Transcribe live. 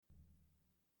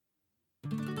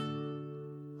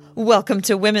Welcome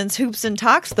to Women's Hoops and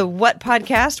Talks, the What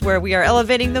podcast, where we are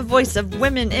elevating the voice of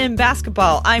women in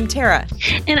basketball. I'm Tara.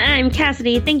 And I'm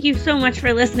Cassidy. Thank you so much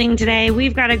for listening today.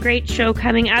 We've got a great show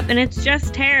coming up, and it's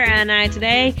just Tara and I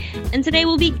today. And today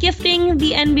we'll be gifting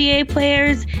the NBA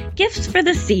players gifts for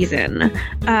the season.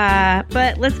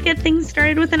 But let's get things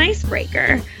started with an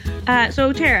icebreaker.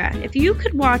 So Tara, if you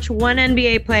could watch one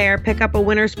NBA player pick up a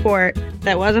winter sport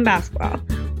that wasn't basketball,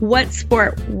 what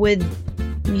sport would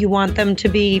you want them to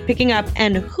be picking up,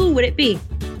 and who would it be?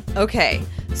 Okay,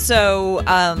 so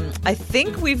I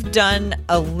think we've done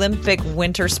Olympic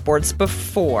winter sports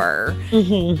before,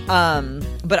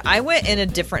 but I went in a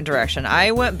different direction.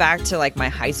 I went back to like my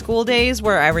high school days,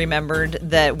 where I remembered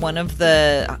that one of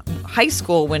the high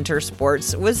school winter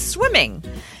sports was swimming.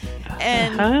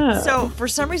 And so for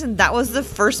some reason, that was the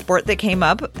first sport that came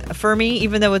up for me,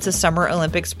 even though it's a summer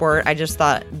Olympic sport. I just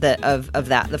thought that of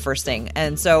that, the first thing.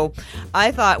 And so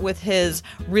I thought with his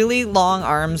really long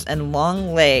arms and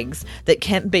long legs that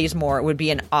Kent Bazemore would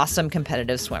be an awesome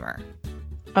competitive swimmer.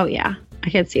 Oh, yeah. I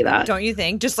can see that. Don't you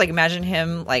think? Just like imagine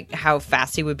him, like how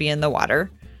fast he would be in the water.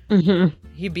 Mm-hmm.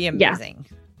 He'd be amazing.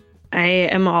 Yeah. I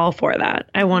am all for that.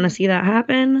 I want to see that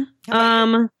happen.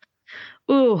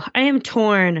 Ooh, I am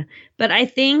torn, but I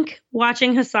think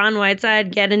watching Hassan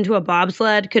Whiteside get into a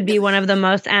bobsled could be one of the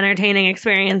most entertaining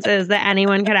experiences that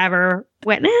anyone could ever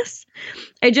witness.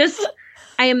 I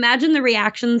imagine the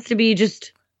reactions to be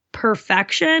just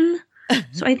perfection.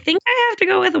 So I think I have to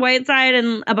go with Whiteside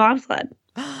and a bobsled,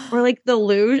 or like the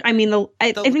luge. I mean,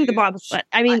 I think the bobsled.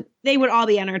 I mean, they would all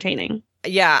be entertaining.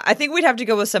 Yeah, I think we'd have to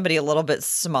go with somebody a little bit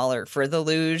smaller for the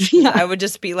luge. Yeah. I would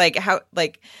just be like,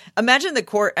 imagine the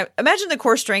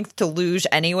core strength to luge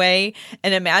anyway,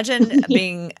 and imagine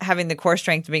having the core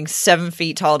strength being 7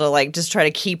 feet tall to like just try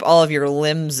to keep all of your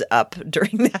limbs up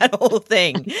during that whole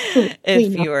thing.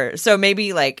 If you were, so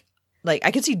maybe like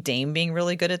I could see Dame being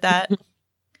really good at that.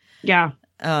 Yeah.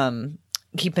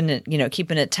 Keeping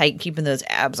it tight, keeping those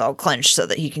abs all clenched so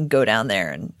that he can go down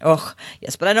there and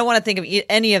yes. But I don't want to think of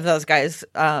any of those guys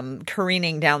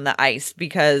careening down the ice,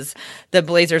 because the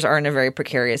Blazers are in a very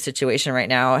precarious situation right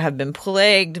now, have been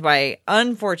plagued by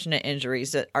unfortunate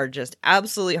injuries that are just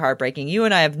absolutely heartbreaking. You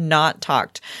and I have not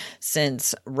talked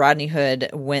since Rodney Hood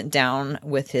went down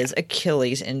with his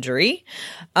Achilles injury.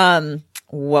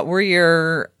 What were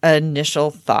your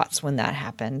initial thoughts when that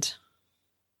happened?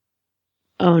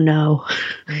 Oh no.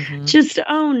 Just,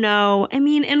 oh no. I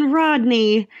mean, and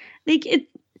Rodney,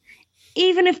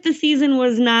 even if the season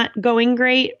was not going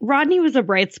great, Rodney was a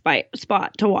bright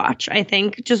spot to watch, I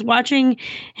think. Just watching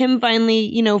him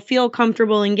finally, feel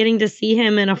comfortable and getting to see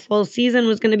him in a full season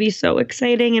was going to be so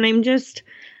exciting. And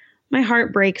my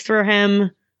heart breaks for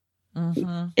him.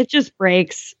 It just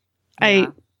breaks. Yeah.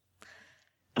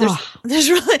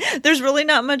 There's really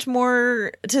not much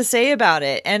more to say about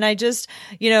it. And I just,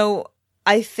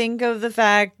 I think of the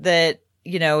fact that,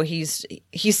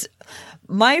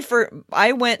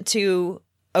 I went to,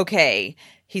 okay,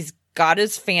 he's got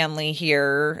his family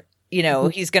here.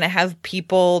 He's going to have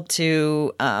people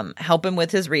to help him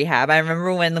with his rehab. I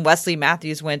remember when Wesley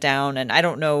Matthews went down, and I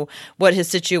don't know what his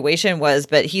situation was,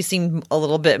 but he seemed a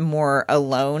little bit more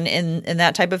alone in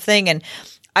that type of thing. And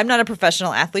I'm not a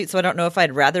professional athlete, so I don't know if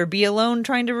I'd rather be alone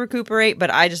trying to recuperate, but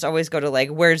I just always go to like,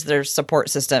 where's their support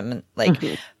system? Like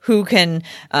who can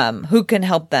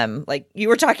help them? Like you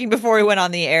were talking before we went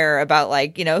on the air about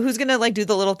like, who's going to like do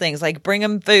the little things, like bring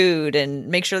them food and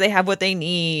make sure they have what they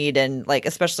need. And like,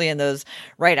 especially in those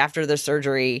right after the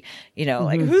surgery,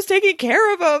 like who's taking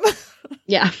care of them?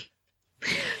 Yeah.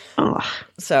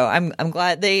 So I'm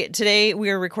glad today we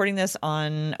are recording this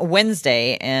on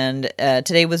Wednesday, and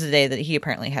today was the day that he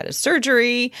apparently had his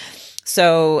surgery.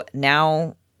 So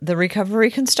now the recovery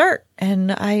can start,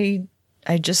 and I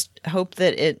just hope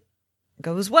that it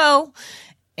goes well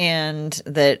and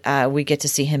that we get to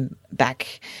see him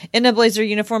back in a Blazer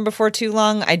uniform before too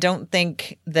long. I don't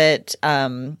think that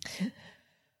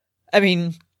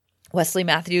Wesley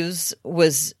Matthews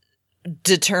was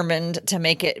determined to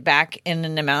make it back in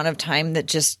an amount of time that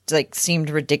just like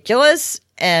seemed ridiculous,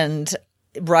 and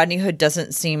Rodney Hood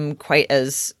doesn't seem quite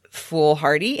as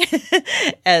foolhardy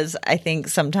as I think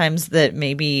sometimes that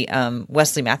maybe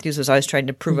Wesley Matthews was always trying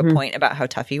to prove a point about how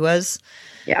tough he was.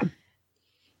 Yeah,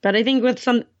 but I think with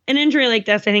an injury like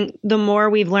this, I think the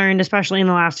more we've learned, especially in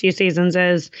the last few seasons,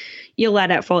 is you let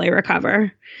it fully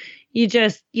recover. You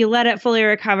let it fully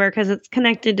recover because it's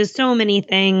connected to so many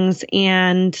things.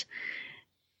 And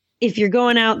if you're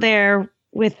going out there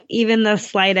with even the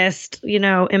slightest,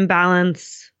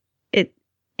 imbalance, it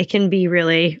can be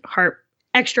really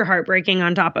extra heartbreaking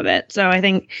on top of it. So I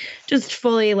think just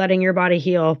fully letting your body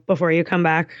heal before you come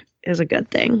back is a good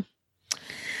thing.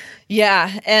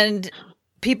 Yeah, and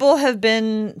people have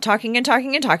been talking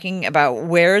about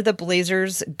where the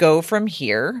Blazers go from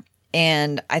here.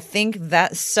 And I think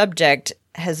that subject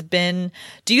has been,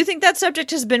 do you think that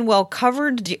subject has been well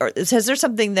covered? Or is there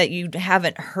something that you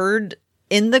haven't heard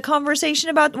in the conversation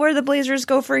about where the Blazers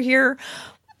go for here?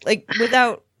 Like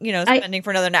without, spending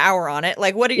for another hour on it.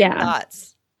 Like, what are your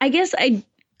thoughts? I guess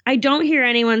I don't hear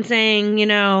anyone saying,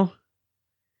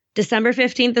 December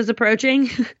 15th is approaching.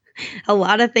 A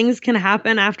lot of things can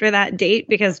happen after that date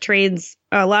because trades,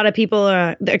 a lot of people,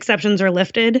 the exceptions are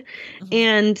lifted. Mm-hmm.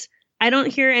 And I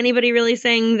don't hear anybody really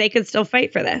saying they could still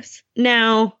fight for this.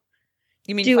 Now,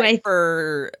 you mean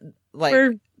for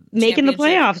making the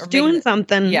playoffs, doing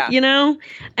something,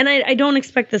 And I don't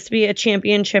expect this to be a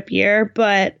championship year,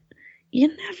 but you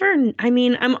never. I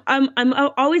mean, I'm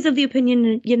always of the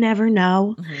opinion you never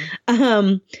know.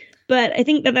 Mm-hmm. But I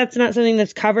think that's not something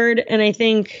that's covered, and I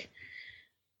think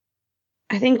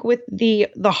with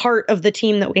the heart of the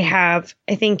team that we have,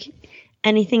 I think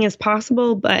anything is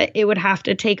possible, but it would have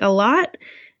to take a lot.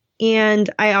 And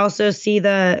I also see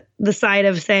the side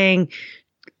of saying,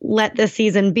 let this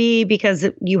season be, because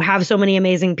you have so many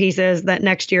amazing pieces that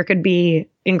next year could be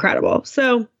incredible.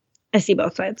 So I see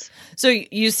both sides. So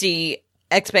you see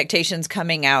expectations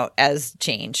coming out as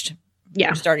changed. Yeah.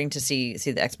 You're starting to see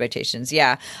the expectations.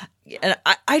 Yeah. And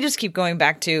I just keep going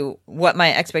back to what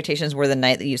my expectations were the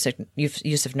night that Yusuf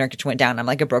Nurkic went down. I'm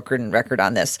like a broken record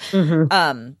on this.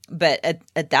 Mm-hmm. But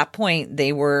at that point,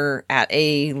 they were at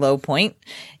a low point.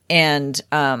 And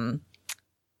at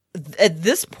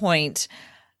this point,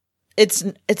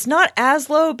 it's not as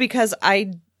low because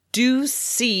I do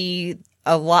see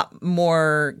a lot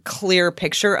more clear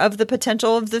picture of the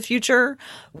potential of the future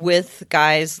with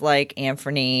guys like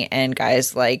Anthony and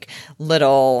guys like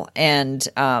Little and,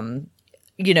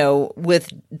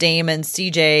 with Dame and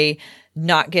CJ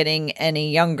not getting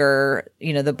any younger,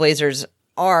 the Blazers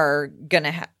are going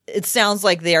to it sounds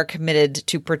like they are committed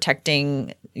to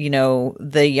protecting,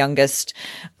 the youngest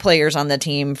players on the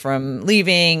team from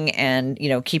leaving and,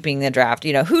 keeping the draft.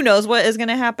 Who knows what is going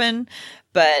to happen,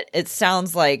 but it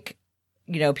sounds like,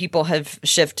 people have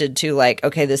shifted to like,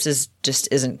 okay, this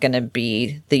isn't going to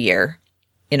be the year,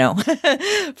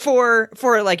 for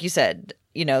like you said,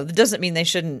 that doesn't mean they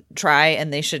shouldn't try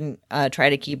and they shouldn't try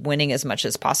to keep winning as much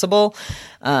as possible.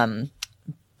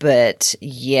 But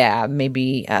yeah,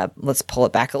 maybe let's pull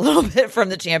it back a little bit from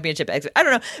the championship exit. I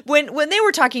don't know. When they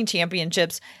were talking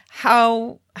championships,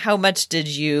 how much did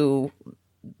you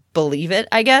believe it,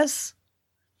 I guess?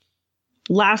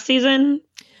 Last season?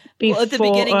 At the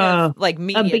beginning of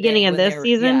beginning of this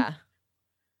season. Yeah.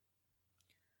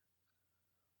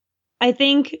 I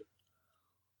think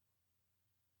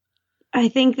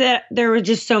that there were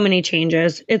just so many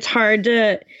changes. It's hard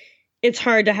to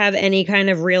have any kind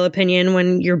of real opinion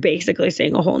when you're basically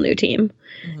seeing a whole new team.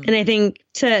 Mm-hmm. And I think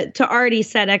to already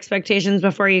set expectations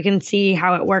before you can see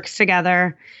how it works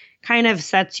together kind of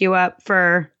sets you up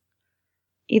for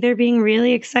either being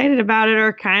really excited about it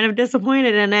or kind of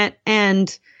disappointed in it.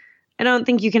 And I don't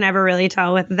think you can ever really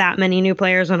tell with that many new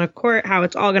players on a court how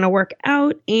it's all going to work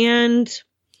out. And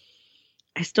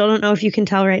I still don't know if you can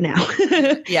tell right now.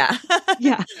 Yeah.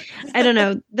 Yeah. I don't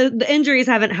know. The injuries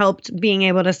haven't helped being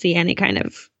able to see any kind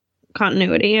of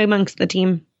continuity amongst the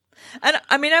team. And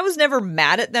I mean, I was never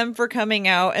mad at them for coming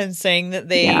out and saying that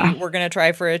they were going to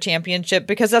try for a championship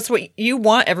because that's what you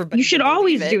want everybody. You should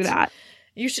always do that.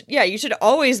 You should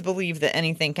always believe that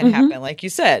anything can happen, like you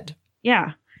said.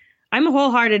 Yeah. I'm a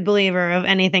wholehearted believer of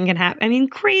anything can happen. I mean,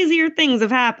 crazier things have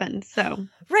happened, so.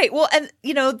 Right. Well, and,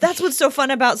 that's what's so fun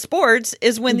about sports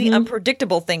is when the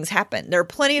unpredictable things happen. There are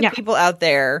plenty of people out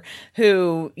there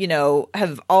who,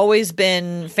 have always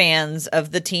been fans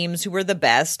of the teams who were the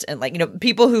best. And,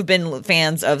 people who've been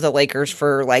fans of the Lakers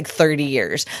for, 30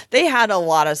 years. They had a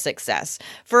lot of success.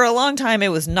 For a long time, it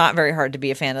was not very hard to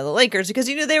be a fan of the Lakers because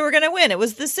you knew they were going to win. It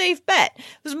was the safe bet. It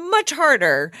was much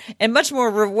harder and much more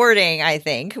rewarding, I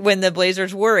think, when the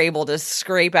Blazers were able to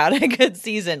scrape out a good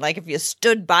season. Like, if you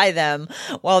stood by them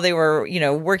while they were,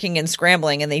 working and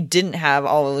scrambling and they didn't have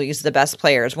always the best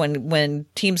players when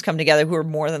teams come together who are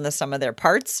more than the sum of their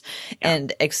parts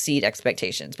and exceed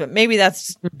expectations. But maybe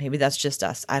that's just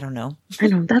us. I don't know. I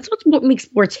know. That's what makes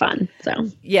sports fun.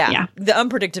 So yeah. The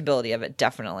unpredictability of it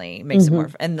definitely makes it more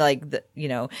fun. And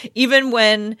even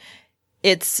when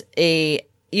it's an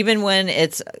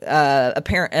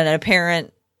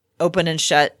apparent open and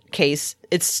shut case,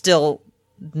 it's still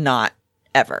not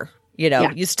ever.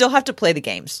 You still have to play the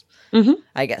games,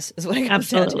 I guess, is what it comes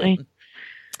down to.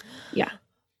 Yeah.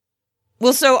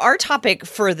 Well, so our topic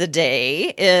for the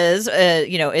day is,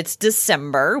 it's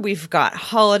December. We've got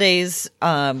holidays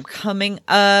coming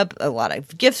up, a lot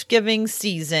of gift giving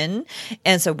season.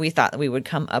 And so we thought that we would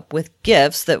come up with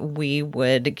gifts that we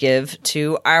would give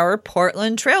to our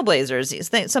Portland Trailblazers.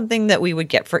 It's something that we would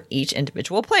get for each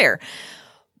individual player.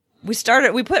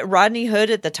 We put Rodney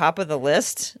Hood at the top of the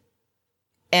list.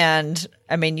 And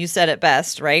I mean, you said it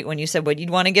best, right? When you said what you'd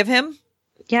want to give him.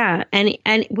 Yeah, and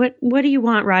what do you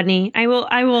want, Rodney? I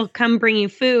will come bring you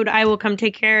food. I will come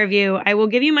take care of you. I will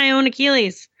give you my own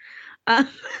Achilles.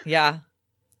 Yeah.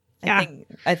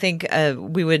 I think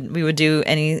we would do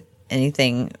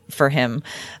anything for him.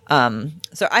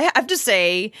 So I have to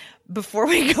say, before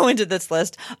we go into this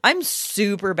list, I'm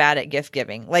super bad at gift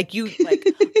giving. Like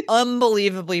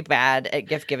unbelievably bad at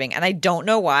gift giving. And I don't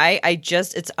know why.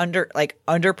 It's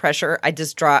under pressure. I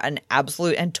just draw an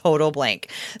absolute and total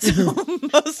blank. So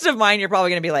most of mine, you're probably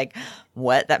going to be like,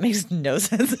 what? That makes no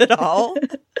sense at all.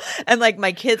 And like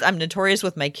my kids, I'm notorious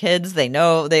with my kids. They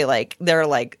know they're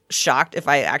like shocked if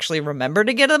I actually remember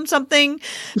to get them something,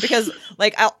 because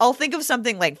like I'll think of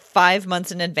something like 5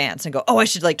 months in advance and go, oh, I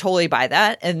should like totally buy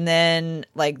that. And then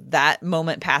like that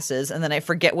moment passes and then I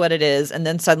forget what it is. And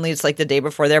then suddenly it's like the day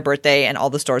before their birthday and all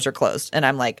the stores are closed. And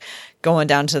I'm like going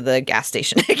down to the gas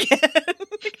station again.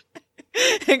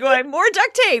 And going, more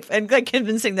duct tape, and like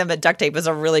convincing them that duct tape is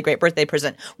a really great birthday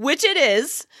present, which it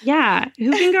is. Yeah.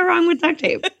 Who can go wrong with duct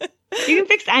tape? You can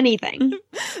fix anything.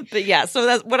 But yeah, so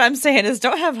that's what I'm saying is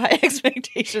don't have high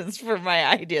expectations for my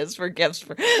ideas for gifts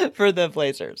for the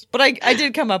Blazers. But I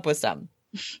did come up with some.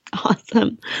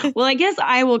 Awesome. Well, I guess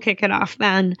I will kick it off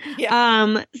then.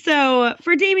 Yeah. So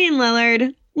for Damian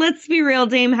Lillard, let's be real,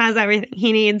 Dame has everything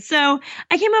he needs. So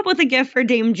I came up with a gift for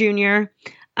Dame Jr.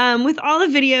 With all the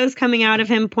videos coming out of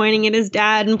him pointing at his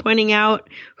dad and pointing out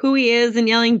who he is and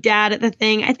yelling dad at the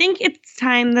thing, I think it's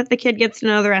time that the kid gets to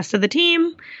know the rest of the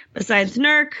team, besides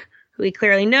Nurk, who he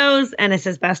clearly knows and is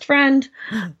his best friend.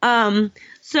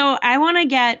 So I want to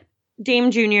get Dame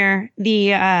Jr. the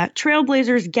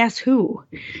Trailblazers Guess Who.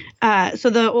 So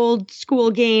the old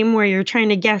school game where you're trying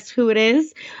to guess who it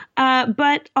is,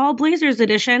 but all Blazers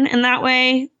edition. And that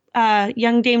way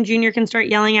young Dame Jr. can start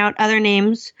yelling out other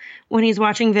names when he's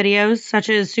watching videos such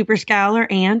as Super Scal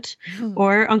or Ant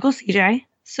or Uncle CJ.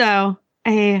 So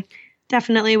I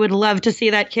definitely would love to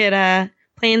see that kid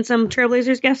playing some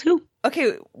Trailblazers Guess Who.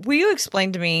 Okay, will you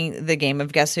explain to me the game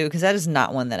of Guess Who? Because that is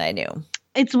not one that I knew.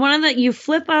 It's one of the, you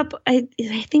flip up, I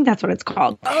think that's what it's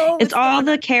called. Oh, it's all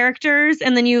the characters,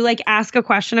 and then you like ask a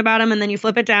question about them, and then you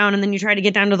flip it down, and then you try to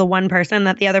get down to the one person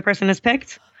that the other person has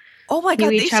picked. Oh my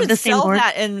God, they should sell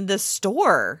that in the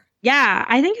store. Yeah,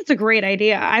 I think it's a great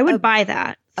idea. I would buy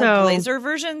that. So, a Blazer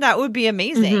version? That would be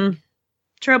amazing. Mm-hmm.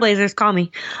 Trailblazers, call me.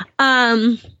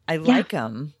 I like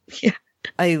them. Yeah.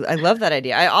 I love that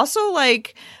idea. I also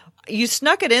like, you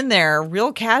snuck it in there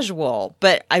real casual,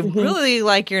 but I really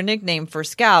like your nickname for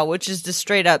Scal, which is just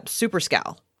straight up Super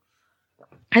Scal.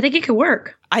 I think it could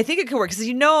work. I think it could work because,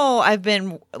 I've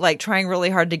been like trying really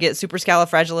hard to get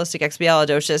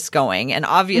superscalifragilisticexpialidocious going. And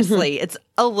obviously it's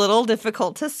a little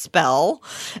difficult to spell,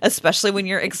 especially when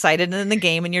you're excited in the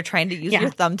game and you're trying to use your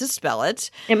thumb to spell it.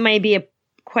 It might be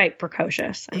quite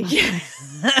precocious. Yeah.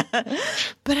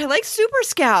 But I like Super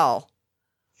Scal.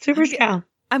 Super Scal.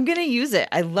 I'm going to use it.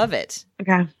 I love it.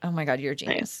 Okay. Oh my God, you're a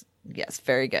genius. Nice. Yes,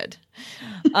 very good.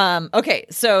 Okay,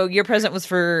 so your present was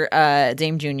for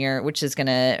Dame Jr., which is going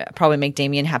to probably make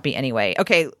Damian happy anyway.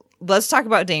 Okay, let's talk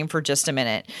about Dame for just a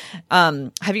minute.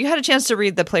 Have you had a chance to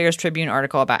read the Players Tribune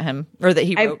article about him, or that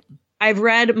he wrote? I've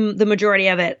read the majority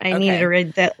of it. I needed to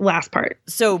read that last part.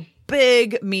 So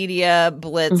big media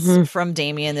blitz from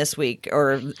Damian this week,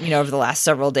 or over the last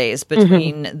several days,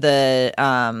 between the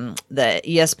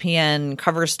ESPN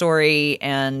cover story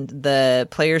and the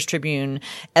Players Tribune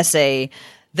essay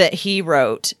that he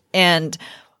wrote. And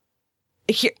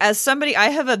as somebody, I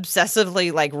have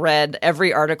obsessively read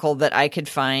every article that I could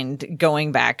find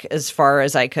going back as far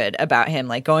as I could about him,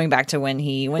 going back to when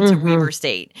he went to Weber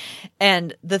State.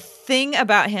 And the thing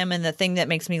about him, and the thing that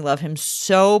makes me love him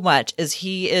so much, is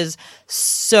he is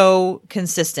so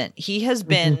consistent. He has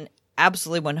been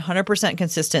absolutely 100%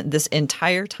 consistent this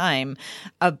entire time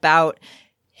about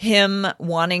him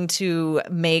wanting to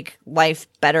make life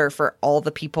better for all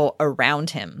the people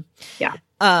around him. Yeah.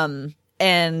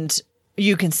 And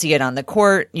you can see it on the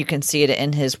court. You can see it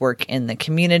in his work in the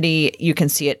community. You can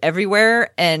see it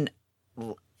everywhere. And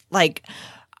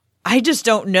I just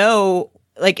don't know.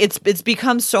 It's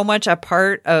become so much a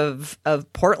part of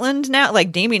Portland now.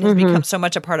 Damian has become so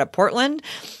much a part of Portland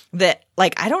that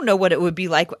I don't know what it would be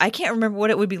like. I can't remember what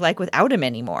it would be like without him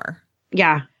anymore.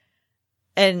 Yeah.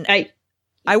 And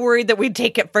I worried that we'd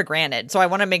take it for granted. So I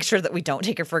want to make sure that we don't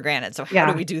take it for granted. So how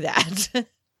do we do that?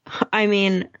 I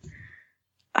mean,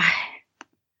 I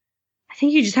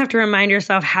think you just have to remind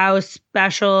yourself how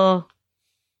special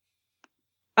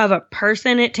of a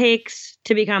person it takes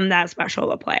to become that special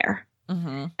of a player.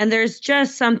 Mm-hmm. And there's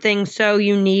just something so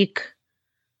unique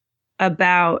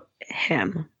about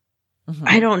him. Mm-hmm.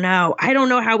 I don't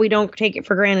know how we don't take it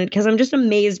for granted because I'm just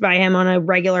amazed by him on a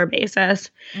regular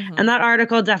basis. Mm-hmm. And that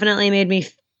article definitely made me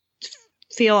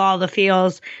feel all the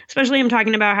feels, especially him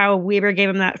talking about how Weber gave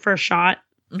him that first shot.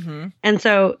 Mm-hmm. And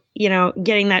so, you know,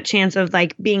 getting that chance of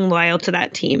like being loyal to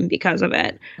that team because of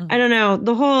it. Mm-hmm. I don't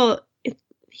know.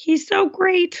 He's so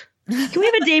great. Can we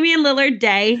have a Damian Lillard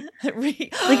day?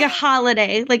 Like a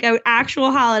holiday, like an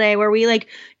actual holiday where we like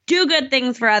do good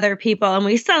things for other people and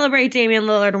we celebrate Damian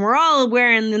Lillard and we're all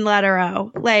wearing the letter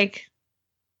O. Like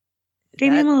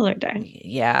Damian Lillard day.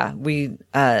 Yeah, we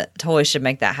totally should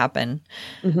make that happen.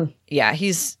 Mm-hmm. Yeah,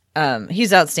 he's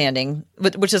outstanding,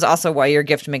 which is also why your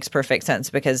gift makes perfect sense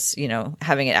because, you know,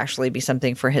 having it actually be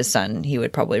something for his son, he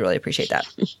would probably really appreciate that.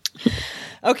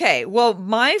 Okay, well,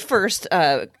 my first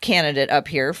candidate up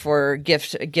here for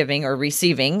gift giving or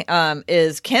receiving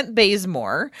is Kent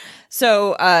Bazemore.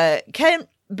 So Kent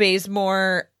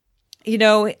Bazemore, you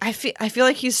know, I feel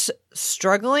like he's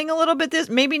struggling a little bit.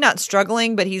 Maybe not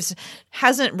struggling, but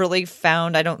hasn't really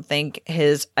found, I don't think,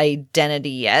 his identity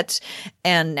yet.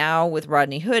 And now with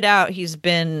Rodney Hood out, he's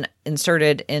been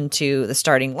inserted into the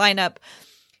starting lineup.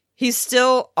 He's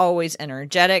still always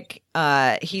energetic.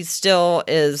 He still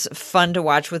is fun to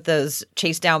watch with those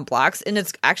chase down blocks. And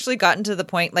it's actually gotten to the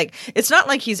point, like, it's not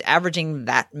like he's averaging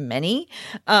that many.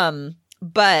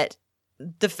 But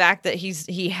the fact that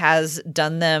he has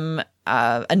done them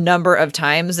a number of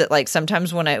times that like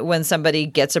sometimes when somebody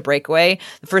gets a breakaway,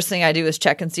 the first thing I do is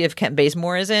check and see if Kent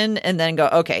Bazemore is in and then go,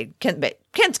 okay,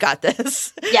 Kent's got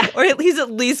this. Yeah. Or he's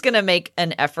at least going to make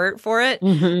an effort for it.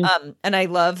 Mm-hmm. And I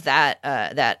love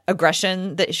that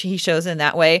aggression that he shows in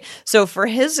that way. So for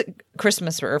his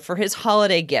Christmas or for his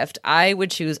holiday gift, I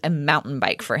would choose a mountain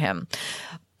bike for him.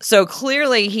 So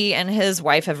clearly he and his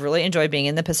wife have really enjoyed being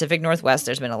in the Pacific Northwest.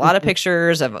 There's been a lot of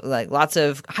pictures of like lots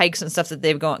of hikes and stuff that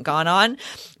they've gone on,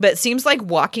 but it seems like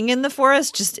walking in the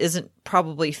forest just isn't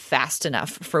probably fast enough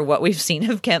for what we've seen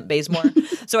of Kent Bazemore.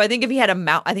 So I think if he had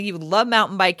I think he would love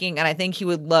mountain biking and I think he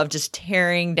would love just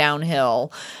tearing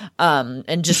downhill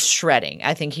and just shredding.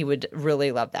 I think he would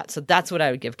really love that. So that's what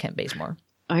I would give Kent Bazemore.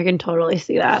 I can totally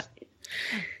see that.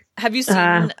 Have you seen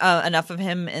enough of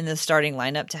him in the starting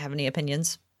lineup to have any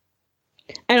opinions?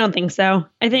 I don't think so.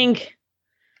 I think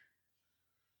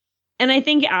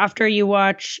after you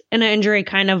watch an injury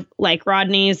kind of like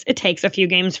Rodney's, it takes a few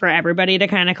games for everybody to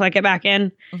kind of click it back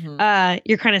in. Mm-hmm.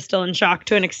 You're kind of still in shock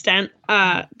to an extent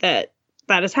that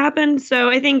has happened. So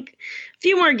I think a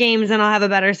few more games and I'll have a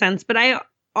better sense. But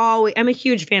I'm a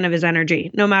huge fan of his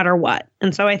energy, no matter what.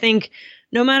 And so I think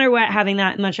no matter what, having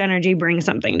that much energy brings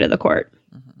something to the court.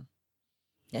 Mm-hmm.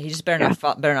 Yeah, he just better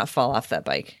not fall off that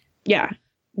bike. Yeah.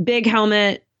 Big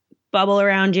helmet, bubble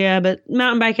around you, but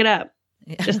mountain bike it up.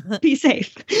 Yeah. Just be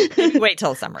safe. Wait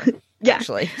till summer. Yeah.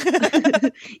 Actually.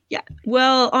 Yeah.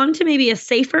 Well, on to maybe a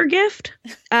safer gift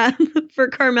for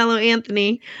Carmelo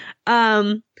Anthony.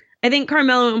 I think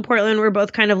Carmelo and Portland were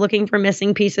both kind of looking for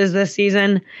missing pieces this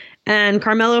season. And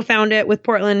Carmelo found it with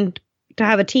Portland to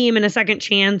have a team and a second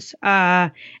chance.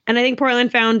 And I think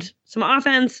Portland found some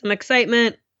offense, some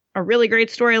excitement, a really great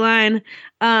storyline.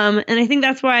 And I think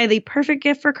that's why the perfect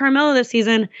gift for Carmelo this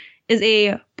season is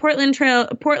a Portland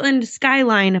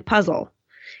skyline puzzle.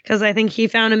 Because I think he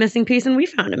found a missing piece and we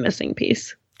found a missing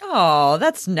piece. Oh,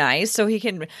 that's nice. So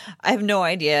I have no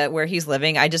idea where he's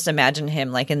living. I just imagine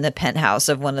him like in the penthouse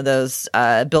of one of those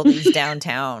buildings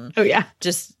downtown. Oh, yeah.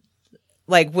 Just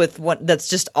like with one that's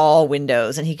just all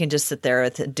windows and he can just sit there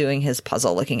doing his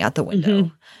puzzle looking out the window.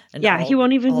 Mm-hmm. And yeah, he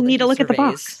won't even need to look at the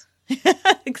box.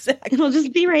 Exactly. It'll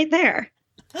just be right there.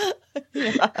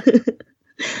 Yeah.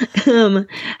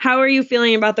 How are you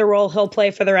feeling about the role he'll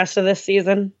play for the rest of this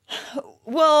season?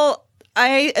 Well,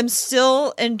 I am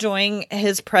still enjoying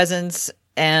his presence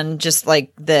and just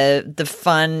like the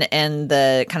fun and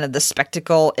the kind of the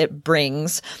spectacle it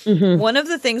brings. Mm-hmm. One of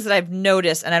the things that I've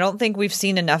noticed, and I don't think we've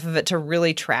seen enough of it to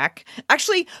really track.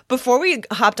 Actually, before we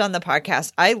hopped on the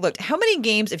podcast, I looked how many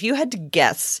games, if you had to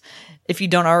guess, if you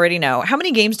don't already know, how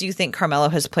many games do you think Carmelo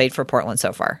has played for Portland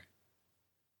so far?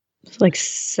 It's like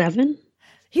 7.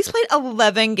 He's played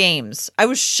 11 games. I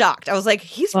was shocked. I was like,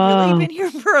 he's really been here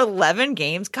for 11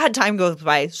 games? God, time goes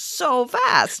by so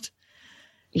fast.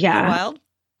 Yeah. Wild.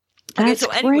 Okay, so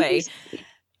anyway,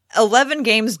 11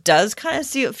 games does kind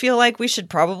of feel like we should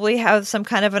probably have some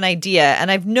kind of an idea. And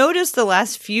I've noticed the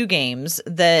last few games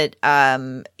that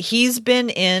he's been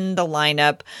in the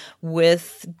lineup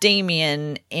with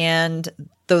Damien and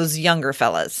those younger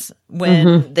fellas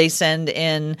when they send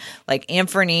in like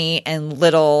Anthony and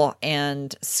Little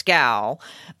and Scal.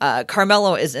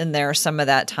 Carmelo is in there some of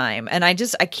that time. And I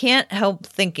can't help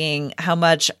thinking how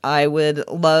much I would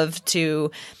love to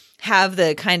have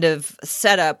the kind of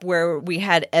setup where we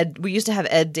used to have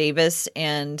Ed Davis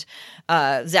and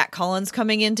Zach Collins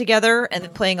coming in together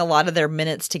and playing a lot of their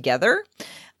minutes together.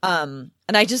 And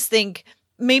I just think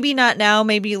maybe not now,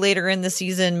 maybe later in the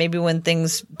season, maybe when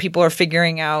people are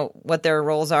figuring out what their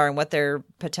roles are and what their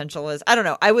potential is. I don't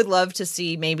know. I would love to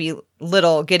see maybe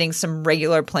Little getting some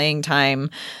regular playing time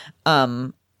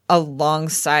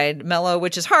alongside Melo,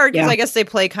 which is hard because I guess they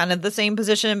play kind of the same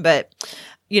position. But,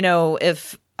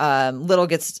 if Little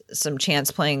gets some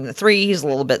chance playing the 3, he's a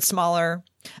little bit smaller.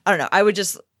 I don't know. I would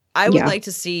like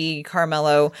to see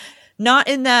Carmelo not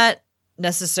in that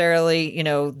necessarily,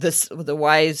 the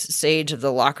wise sage of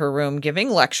the locker room giving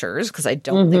lectures, because I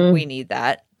don't think we need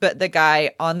that, but the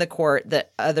guy on the court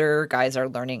that other guys are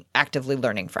actively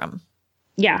learning from.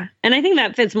 Yeah. And I think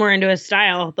that fits more into his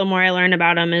style. The more I learn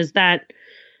about him is that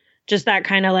just that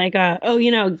kind of like,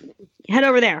 head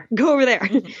over there, go over there,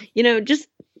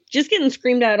 just getting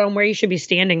screamed at on where you should be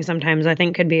standing sometimes I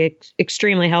think could be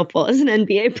extremely helpful as an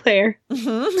NBA player.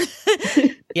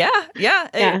 Yeah.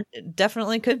 It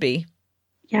definitely could be.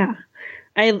 Yeah.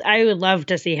 I would love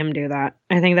to see him do that.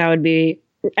 I think that would be,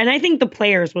 and I think the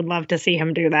players would love to see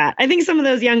him do that. I think some of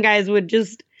those young guys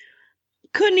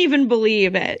couldn't even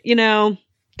believe it,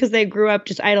 because they grew up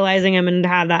just idolizing him, and to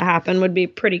have that happen would be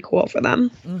pretty cool for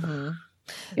them.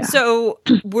 Yeah. So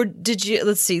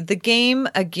let's see, the game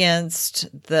against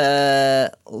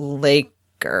the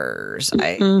Lakers,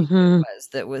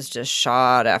 that was just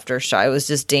shot after shot. It was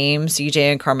just Dame, CJ,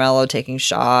 and Carmelo taking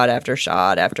shot after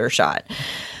shot after shot.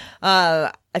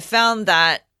 I found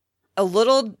that a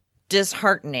little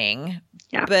disheartening.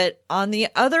 Yeah. But on the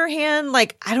other hand,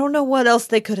 like, I don't know what else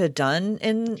they could have done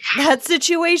in that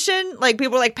situation. Like,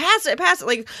 people were like, pass it.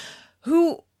 Like,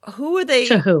 who are they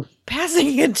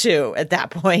passing it to at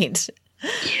that point?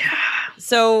 Yeah.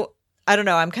 So I don't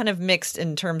know. I'm kind of mixed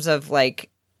in terms of like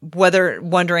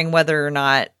wondering whether or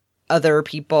not other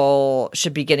people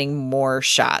should be getting more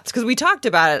shots. Because we talked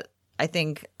about it, I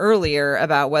think, earlier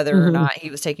about whether or not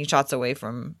he was taking shots away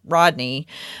from Rodney.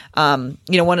 One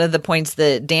of the points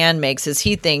that Dan makes is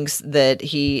he thinks that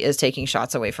he is taking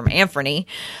shots away from Anthony.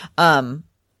 I'm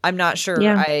not sure.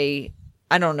 Yeah.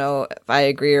 I don't know if I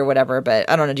agree or whatever, but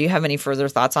I don't know. Do you have any further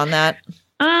thoughts on that?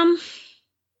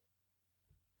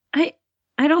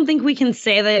 I don't think we can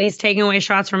say that he's taking away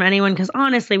shots from anyone, because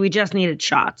honestly, we just needed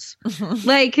shots.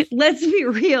 Like, let's be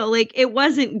real. Like, it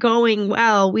wasn't going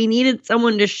well. We needed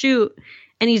someone to shoot,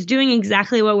 and he's doing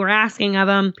exactly what we're asking of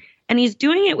him, and he's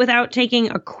doing it without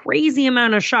taking a crazy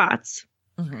amount of shots.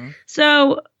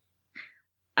 So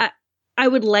I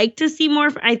would like to see more.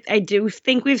 I do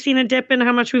think we've seen a dip in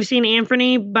how much we've seen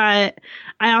Anthony, but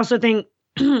I also think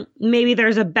maybe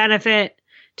there's a benefit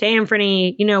to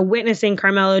Anthony, witnessing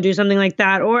Carmelo do something like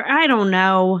that. Or I don't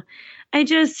know. I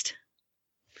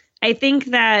think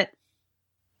that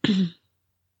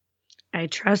I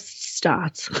trust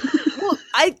Stotts. Well,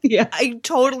 I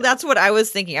totally, that's what I was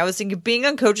thinking. I was thinking being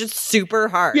a coach is super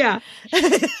hard. Yeah.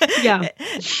 Yeah.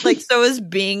 Like, so is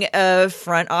being a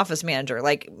front office manager.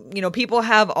 Like, people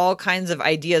have all kinds of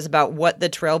ideas about what the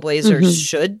Trailblazers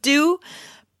should do.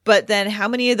 But then how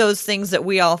many of those things that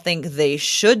we all think they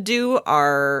should do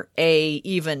are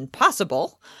even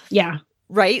possible? Yeah.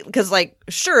 Right? Because, like,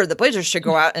 sure, the Blazers should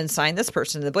go out and sign this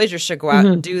person. The Blazers should go out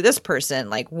and do this person.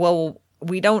 Like, well,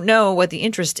 we don't know what the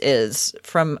interest is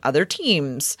from other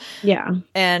teams. Yeah.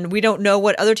 And we don't know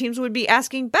what other teams would be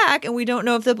asking back. And we don't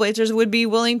know if the Blazers would be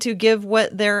willing to give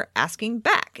what they're asking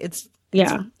back.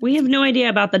 We have no idea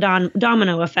about the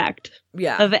domino effect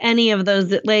of any of those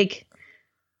that, like,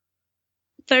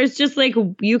 there's just like,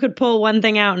 you could pull one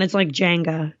thing out and it's like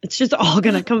Jenga. It's just all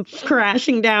going to come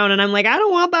crashing down. And I'm like, I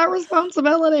don't want that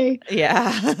responsibility.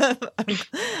 Yeah.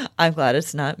 I'm glad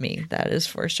it's not me. That is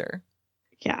for sure.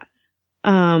 Yeah.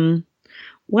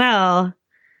 Well,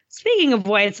 speaking of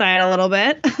Whiteside a little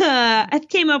bit, I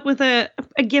came up with a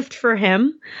gift for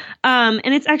him.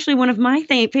 And it's actually one of my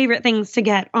favorite things to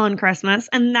get on Christmas.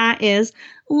 And that is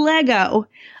Lego.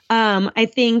 I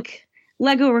think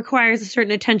Lego requires a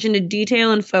certain attention to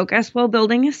detail and focus while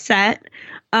building a set,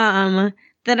 that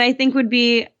I think would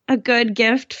be a good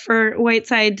gift for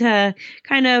Whiteside to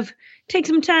kind of take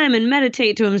some time and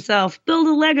meditate to himself, build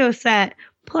a Lego set,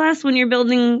 Plus, when you're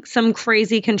building some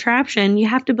crazy contraption, you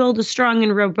have to build a strong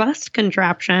and robust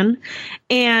contraption.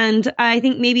 And I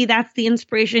think maybe that's the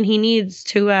inspiration he needs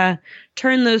to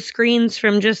turn those screens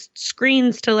from just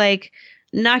screens to like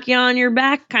knock you on your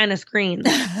back kind of screens.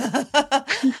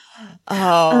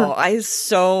 I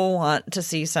so want to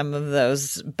see some of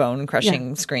those bone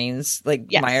crushing screens like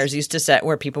Myers used to set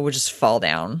where people would just fall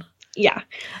down. Yeah.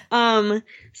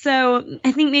 So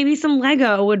I think maybe some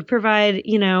Lego would provide,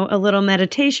 a little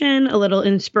meditation, a little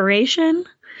inspiration.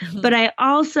 Mm-hmm. But I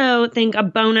also think a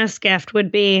bonus gift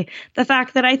would be the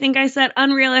fact that I think I set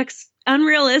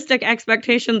unrealistic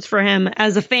expectations for him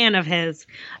as a fan of his.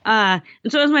 And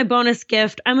so as my bonus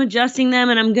gift, I'm adjusting them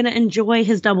and I'm going to enjoy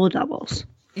his double doubles.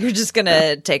 You're just going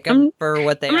to take them for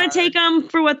what they are. I'm going to take them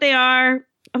for what they are.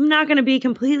 I'm not going to be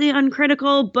completely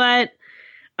uncritical, but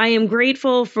I am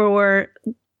grateful for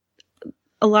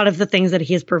a lot of the things that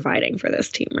he is providing for this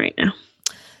team right now.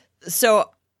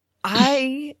 So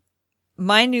my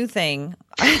new thing,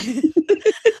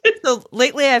 so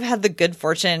lately I've had the good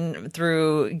fortune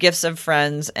through gifts of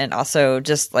friends and also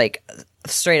just like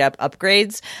straight up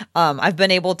upgrades. I've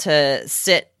been able to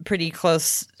sit pretty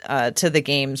close to the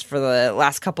games for the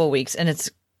last couple of weeks, and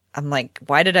I'm like,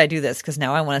 why did I do this? Because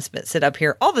now I want to sit up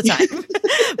here all the time.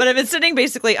 But I've been sitting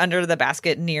basically under the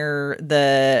basket near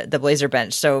the Blazer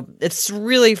bench. So it's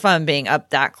really fun being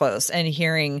up that close and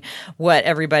hearing what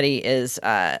everybody is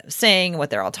saying, what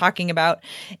they're all talking about.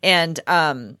 And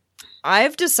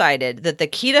I've decided that the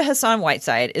key to Hassan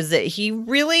Whiteside is that he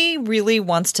really, really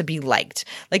wants to be liked.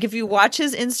 Like if you watch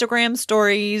his Instagram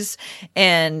stories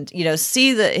and,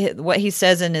 see what he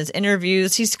says in his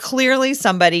interviews, he's clearly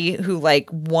somebody who like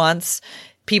wants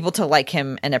people to like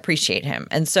him and appreciate him.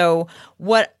 And so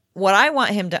what I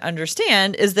want him to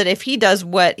understand is that if he does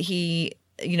what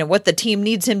what the team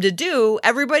needs him to do,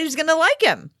 everybody's going to like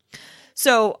him.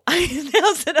 So I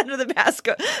now sit under the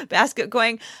basket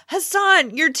going,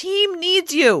 Hassan, your team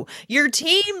needs you. Your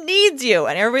team needs you.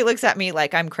 And everybody looks at me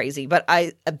like I'm crazy, but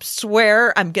I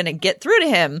swear I'm going to get through to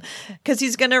him because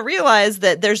he's going to realize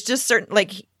that there's just certain,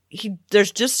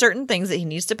 there's just certain things that he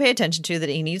needs to pay attention to, that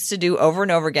he needs to do over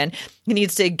and over again. He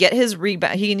needs to get his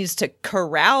rebound. He needs to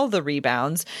corral the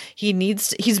rebounds.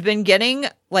 He's been getting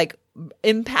like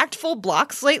impactful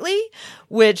blocks lately,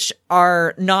 which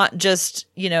are not just,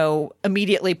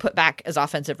 immediately put back as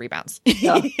offensive rebounds.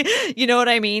 Yeah. You know what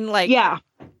I mean? Like, yeah.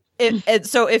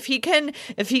 So if he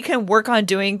can work on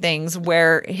doing things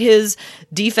where his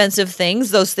defensive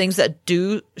things, those things that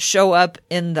do show up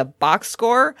in the box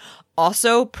score,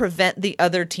 also prevent the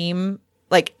other team.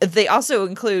 Like they also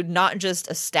include not just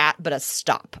a stat, but a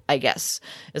stop, I guess,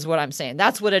 is what I'm saying.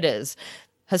 That's what it is.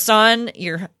 Hassan,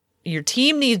 your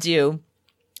team needs you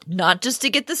not just to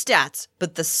get the stats,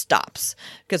 but the stops.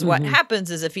 Because what happens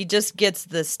is if he just gets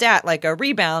the stat like a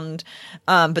rebound,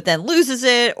 but then loses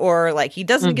it, or like he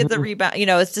doesn't get the rebound,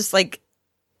 it's just like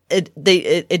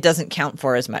it doesn't count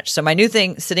for as much. So my new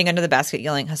thing, sitting under the basket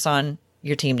yelling, Hassan,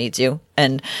 your team needs you.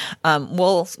 And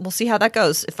we'll see how that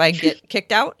goes. If I get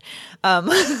kicked out,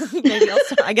 maybe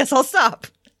I guess I'll stop.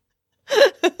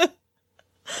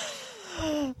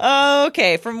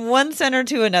 Okay, from one center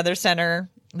to another center.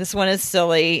 This one is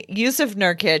silly. Yusuf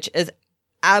Nurkic is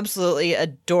absolutely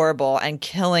adorable and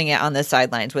killing it on the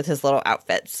sidelines with his little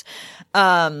outfits.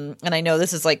 And I know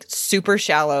this is like super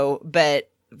shallow, but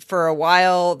for a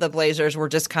while, the Blazers were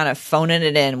just kind of phoning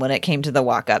it in when it came to the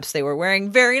walk-ups. They were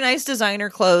wearing very nice designer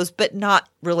clothes, but not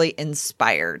really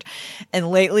inspired.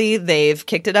 And lately, they've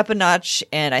kicked it up a notch,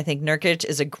 and I think Nurkic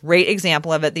is a great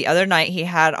example of it. The other night, he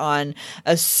had on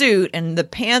a suit, and the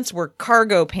pants were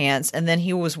cargo pants, and then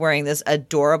he was wearing this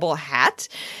adorable hat,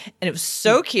 and it was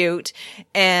so cute.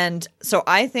 And so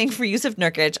I think for Yusuf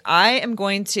Nurkic, I am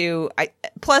going to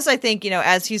plus I think,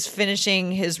 as he's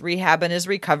finishing his rehab and his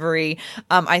recovery,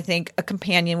 I think a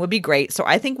companion would be great. So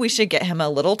I think we should get him a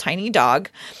little tiny dog,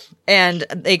 and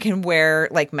they can wear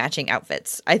like matching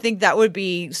outfits. I think that would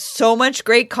be so much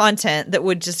great content that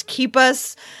would just keep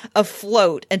us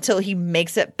afloat until he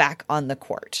makes it back on the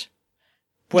court.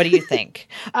 What do you think?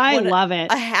 I love it.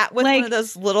 A hat with one of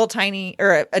those little tiny,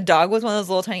 or a dog with one of those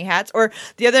little tiny hats. Or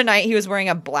the other night he was wearing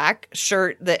a black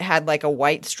shirt that had like a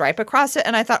white stripe across it.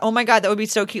 And I thought, oh my God, that would be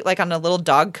so cute. Like on a little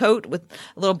dog coat with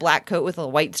a little black coat with a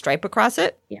white stripe across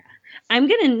it. Yeah. I'm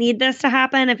going to need this to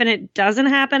happen. If it doesn't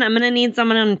happen, I'm going to need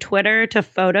someone on Twitter to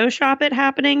Photoshop it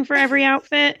happening for every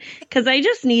outfit. Because I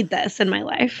just need this in my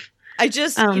life. I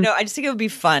just think it would be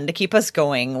fun to keep us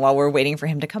going while we're waiting for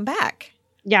him to come back.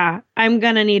 Yeah, I'm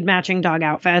going to need matching dog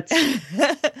outfits.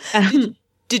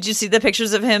 Did you see the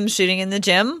pictures of him shooting in the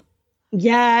gym?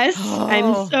 Yes. Oh.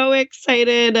 I'm so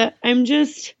excited.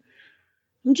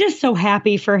 I'm just so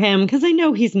happy for him because I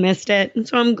know he's missed it. And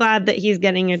so I'm glad that he's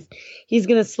going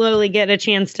to slowly get a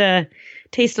chance to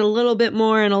taste a little bit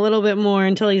more and a little bit more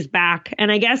until he's back.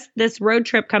 And I guess this road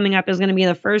trip coming up is going to be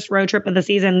the first road trip of the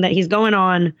season that he's going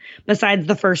on besides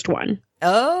the first one.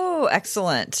 Oh,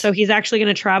 excellent. So he's actually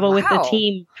going to travel with the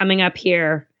team coming up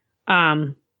here.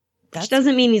 Which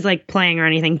doesn't mean he's like playing or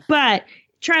anything, but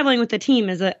traveling with the team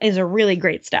is a really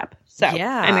great step. So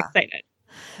yeah. I'm excited.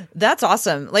 That's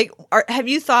awesome. Like, have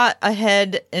you thought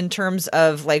ahead in terms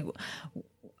of like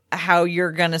how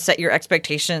you're going to set your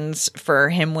expectations for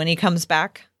him when he comes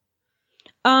back?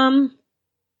 I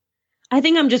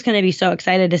think I'm just going to be so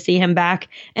excited to see him back,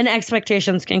 and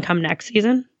expectations can come next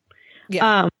season.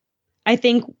 Yeah. I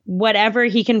think whatever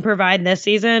he can provide this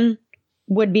season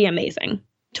would be amazing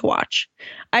to watch.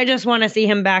 I just want to see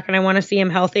him back, and I want to see him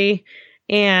healthy.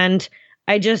 And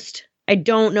I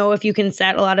don't know if you can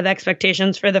set a lot of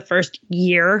expectations for the first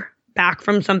year back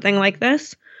from something like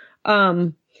this.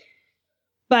 But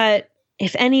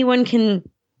if anyone can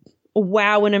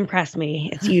wow and impress me,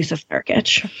 it's Jusuf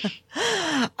Nurkic.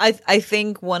 I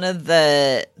think one of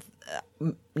the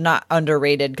not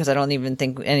underrated, because I don't even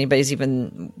think anybody's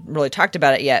even really talked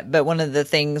about it yet, but one of the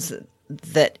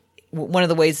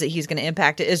ways that he's going to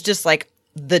impact it is just like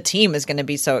the team is going to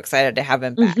be so excited to have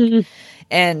him back. Mm-hmm.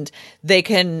 And they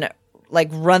can like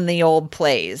run the old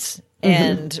plays.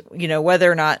 And, you know,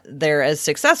 whether or not they're as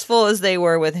successful as they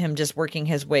were with him just working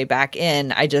his way back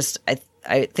in, I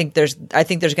think there's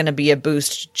going to be a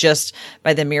boost just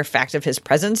by the mere fact of his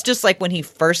presence. Just like when he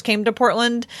first came to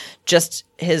Portland, just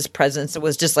his presence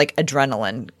was just like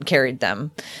adrenaline carried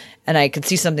them. And I could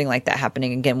see something like that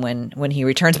happening again when he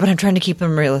returns, but I'm trying to keep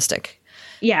him realistic.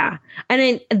 Yeah.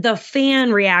 And the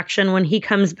fan reaction when he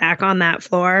comes back on that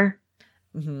floor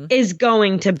is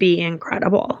going to be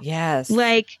incredible. Yes.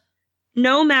 Like,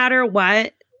 no matter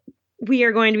what, we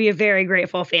are going to be a very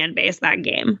grateful fan base that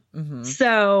game. Mm-hmm.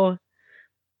 So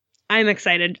I'm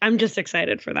excited. I'm just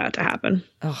excited for that to happen.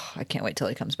 Oh, I can't wait till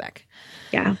he comes back.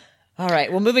 Yeah. All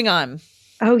right. Well, moving on.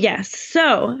 Oh, yes.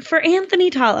 So for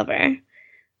Anthony Tolliver,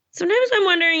 sometimes I'm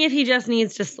wondering if he just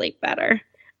needs to sleep better.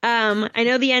 I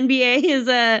know the NBA is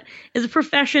a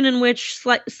profession in which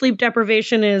sleep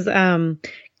deprivation is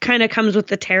kind of comes with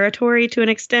the territory to an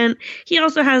extent. He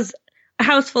also has a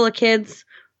house full of kids,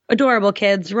 adorable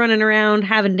kids running around,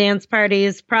 having dance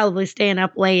parties, probably staying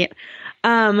up late.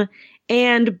 And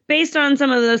based on some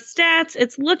of the stats,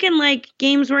 it's looking like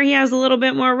games where he has a little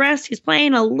bit more rest, he's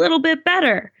playing a little bit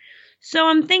better. So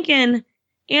I'm thinking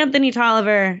Anthony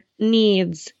Tolliver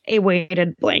needs a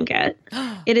weighted blanket.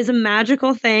 It is a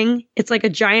magical thing. It's like a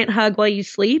giant hug while you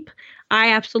sleep.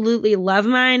 I absolutely love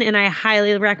mine, and I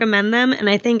highly recommend them. And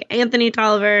I think Anthony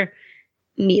Tolliver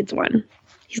needs one.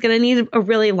 He's going to need a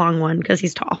really long one because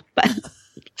he's tall. But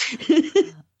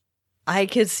I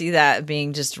could see that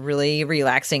being just really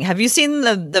relaxing. Have you seen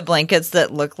the blankets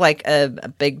that look like a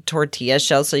big tortilla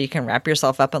shell so you can wrap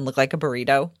yourself up and look like a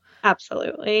burrito?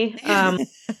 Absolutely. Have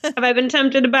I been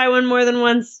tempted to buy one more than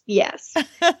once? Yes.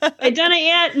 Have I done it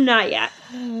yet? Not yet.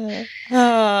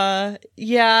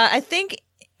 Yeah, I think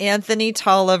Anthony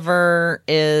Tolliver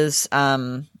is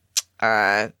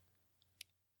I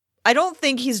don't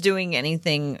think he's doing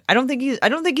anything. I don't think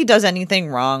he does anything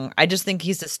wrong. I just think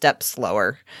he's a step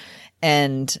slower.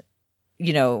 And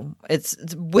you know, it's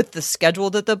with the schedule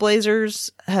that the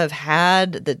Blazers have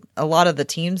had, a lot of the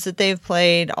teams that they've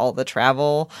played, all the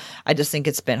travel, I just think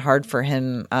it's been hard for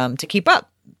him to keep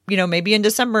up. You know, maybe in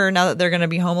December, now that they're going to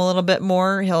be home a little bit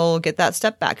more, he'll get that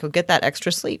step back. He'll get that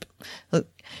extra sleep. He'll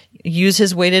use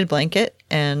his weighted blanket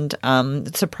and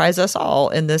surprise us all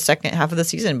in the second half of the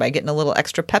season by getting a little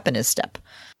extra pep in his step.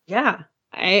 Yeah,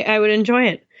 I would enjoy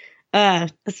it.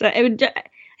 So I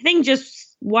think just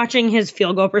watching his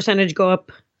field goal percentage go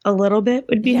up a little bit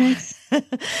would be nice.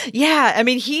 Yeah, I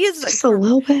mean, he is just a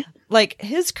little bit. Like,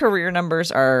 his career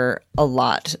numbers are a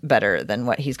lot better than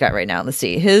what he's got right now. Let's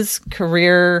see. His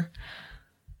career,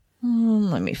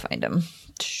 let me find him.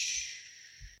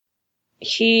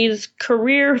 His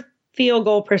career field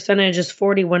goal percentage is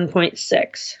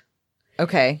 41.6.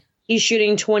 Okay. He's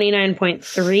shooting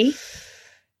 29.3.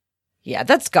 Yeah,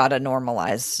 that's got to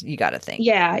normalize. You got to think.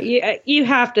 Yeah, you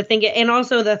have to think it. And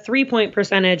also the 3-point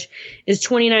percentage is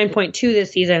 29.2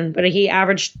 this season, but he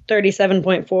averaged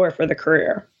 37.4 for the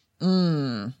career.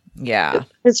 Yeah.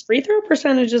 His free throw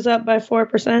percentage is up by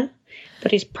 4%,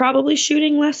 but he's probably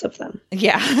shooting less of them.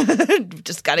 Yeah.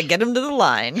 Just got to get him to the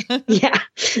line. Yeah.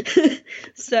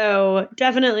 So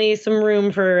definitely some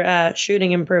room for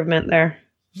shooting improvement there.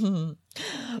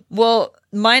 Well,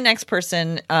 my next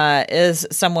person is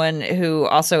someone who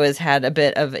also has had a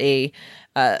bit of a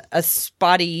a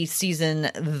spotty season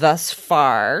thus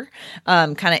far,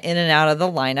 kind of in and out of the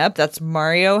lineup. That's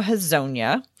Mario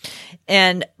Hezonja.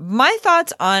 And my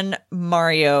thoughts on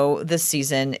Mario this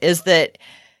season is that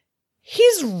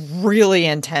he's really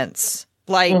intense.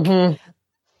 Like,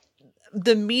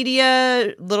 the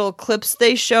media little clips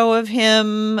they show of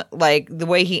him, like the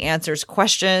way he answers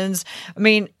questions. I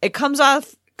mean, it comes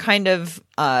off kind of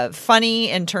funny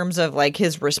in terms of like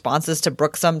his responses to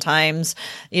Brooke sometimes,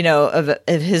 you know, of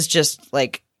his just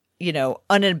like, you know,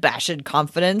 unabashed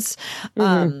confidence.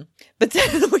 But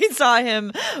then we saw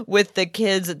him with the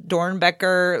kids at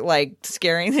Dornbecker, like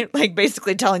scaring, like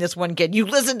basically telling this one kid, you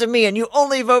listen to me and you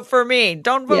only vote for me.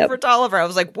 Don't vote for Tolliver. I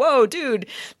was like, whoa, dude,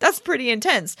 that's pretty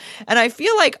intense. And I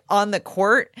feel like on the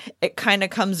court, it kind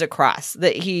of comes across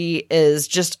that he's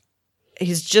just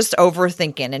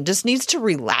overthinking and just needs to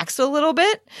relax a little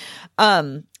bit.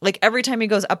 Like every time he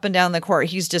goes up and down the court,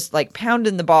 he's just like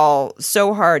pounding the ball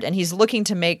so hard and he's looking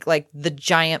to make like the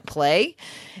giant play.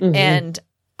 And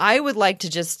I would like to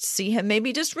just see him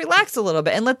maybe just relax a little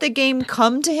bit and let the game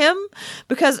come to him,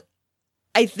 because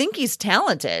I think he's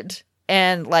talented.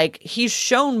 And like he's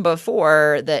shown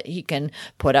before that he can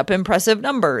put up impressive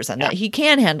numbers and that he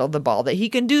can handle the ball, that he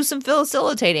can do some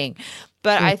facilitating.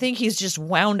 But I think he's just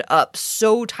wound up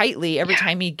so tightly every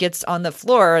time he gets on the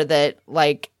floor that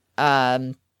like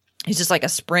he's just like a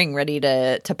spring ready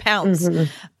to pounce,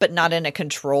 but not in a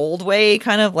controlled way,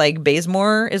 kind of like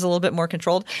Bazemore is a little bit more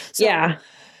controlled. So,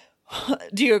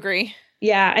 do you agree?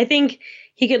 Yeah, I think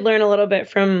he could learn a little bit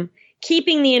from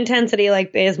keeping the intensity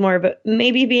like Bazemore, but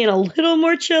maybe being a little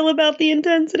more chill about the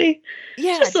intensity.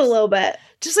 Yeah. Just a little bit.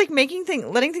 Just like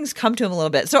letting things come to him a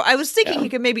little bit. So I was thinking he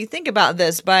could maybe think about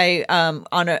this by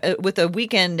with a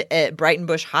weekend at Brighton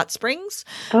Bush Hot Springs,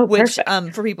 which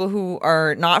for people who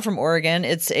are not from Oregon,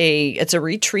 it's a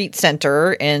retreat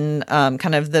center in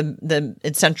kind of the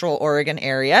central Oregon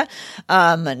area,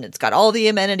 and it's got all the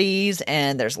amenities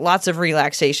and there's lots of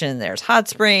relaxation. There's hot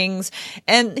springs,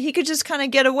 and he could just kind of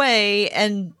get away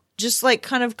and just like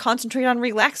kind of concentrate on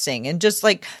relaxing and just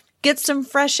like get some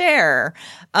fresh air,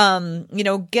 you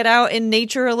know, get out in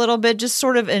nature a little bit, just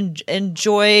sort of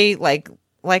enjoy, like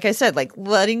I said, like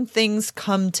letting things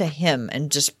come to him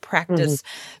and just practice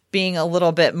being a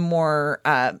little bit more,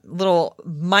 little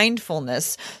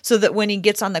mindfulness, so that when he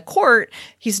gets on the court,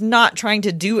 he's not trying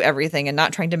to do everything and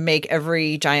not trying to make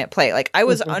every giant play. Like I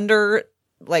was under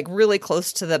like really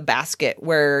close to the basket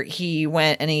where he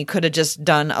went and he could have just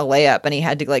done a layup and he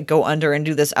had to like go under and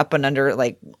do this up and under,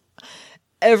 like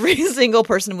every single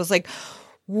person was like,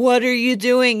 what are you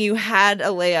doing? You had a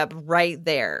layup right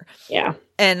there. Yeah.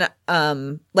 And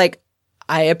like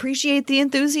I appreciate the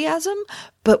enthusiasm,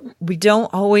 but we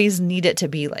don't always need it to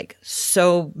be like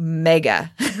so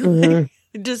mega.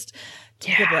 Just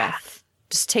take a breath.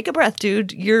 Just take a breath,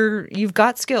 dude. You've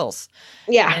got skills.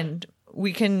 Yeah. And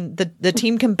we can the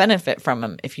team can benefit from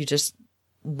them if you just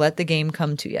let the game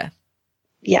come to you.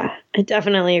 Yeah, I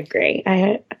definitely agree.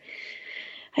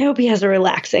 I hope he has a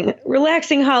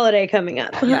relaxing holiday coming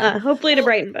up. Hopefully to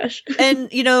Brighton Bush.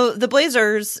 And, you know, the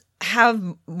Blazers have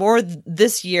more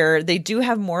this year. They do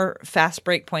have more fast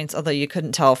break points, although you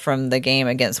couldn't tell from the game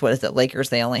against, what is it, Lakers?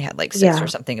 They only had like 6 or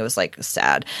something. It was like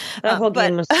sad. That whole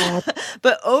game was sad.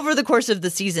 But over the course of the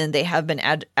season, they have been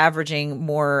averaging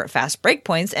more fast break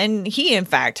points. And he, in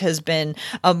fact, has been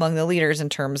among the leaders in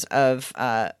terms of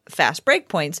fast break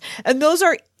points. And those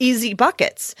are easy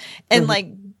buckets. And like,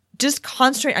 just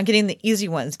concentrate on getting the easy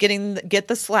ones, get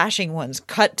the slashing ones,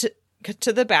 cut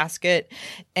to the basket,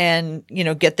 and, you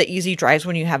know, get the easy drives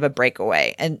when you have a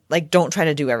breakaway, and like don't try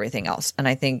to do everything else. And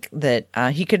I think that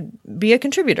he could be a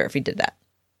contributor if he did that.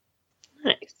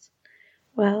 Nice.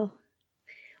 Well,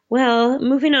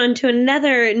 moving on to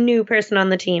another new person on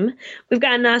the team, we've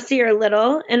got Nasir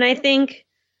Little, and I think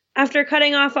after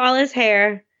cutting off all his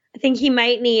hair, I think he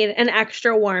might need an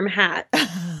extra warm hat.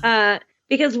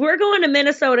 Because we're going to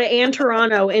Minnesota and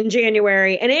Toronto in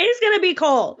January, and it is going to be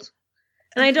cold.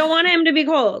 And I don't want him to be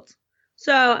cold.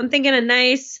 So I'm thinking a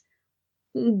nice,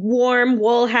 warm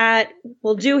wool hat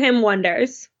will do him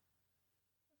wonders.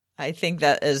 I think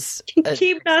that is...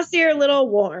 Keep Nasir a little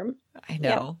warm. I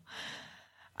know.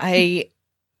 Yeah.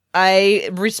 I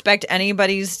respect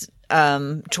anybody's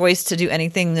choice to do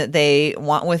anything that they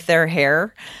want with their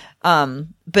hair.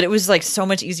 But it was like so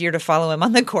much easier to follow him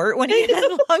on the court when he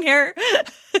had long hair.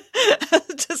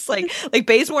 Just like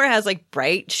Bazemore has like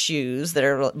bright shoes that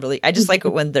are really, I just like it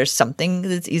when there's something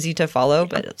that's easy to follow,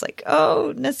 but it's like,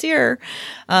 oh, Nasir.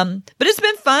 But it's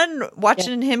been fun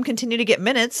watching him continue to get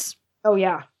minutes. Oh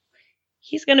yeah.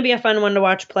 He's going to be a fun one to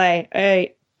watch play.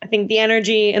 I think the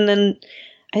energy, and then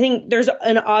I think there's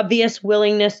an obvious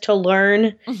willingness to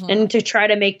learn and to try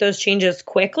to make those changes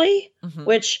quickly,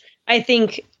 which I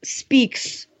think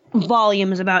speaks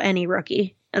volumes about any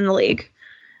rookie in the league.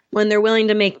 When they're willing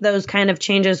to make those kind of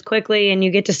changes quickly and you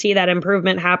get to see that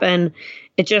improvement happen,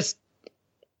 it just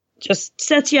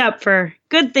sets you up for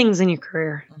good things in your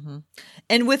career.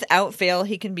 And without fail,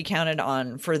 he can be counted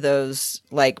on for those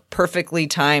like perfectly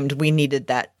timed, we needed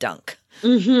that dunk.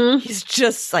 He's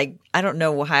just like, I don't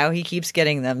know how he keeps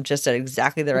getting them just at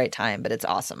exactly the right time, but it's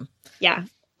awesome. Yeah.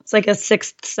 It's like a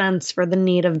sixth sense for the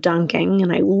need of dunking,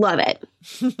 and I love it.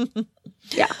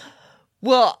 Yeah.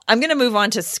 Well, I'm going to move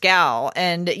on to Scal,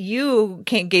 and you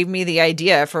gave me the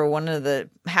idea for one of the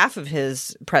half of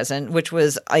his present, which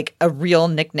was like a real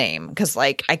nickname, because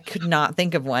like I could not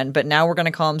think of one, but now we're going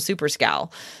to call him Super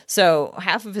Scal. So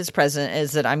half of his present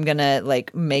is that I'm going to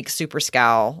like make Super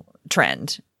Scal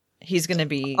trend. He's going to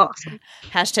be awesome.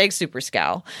 Hashtag Super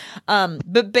Scal.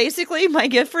 But basically my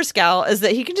gift for Scal is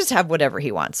that he can just have whatever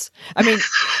he wants. I mean,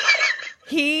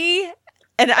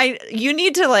 you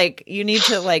need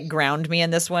to ground me in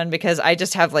this one, because I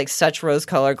just have like such rose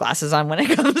colored glasses on when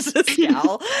it comes to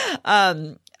Scal.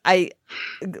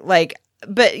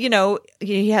 But you know,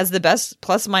 he has the best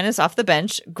plus minus off the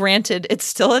bench. Granted, it's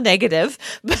still a negative,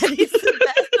 but he's the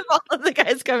best of all of the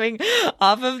guys coming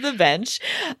off of the bench.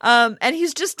 And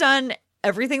he's just done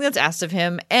everything that's asked of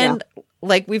him. And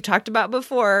like we've talked about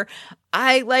before,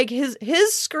 I like his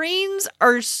screens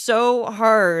are so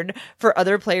hard for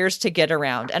other players to get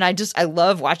around. And I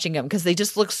love watching them because they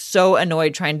just look so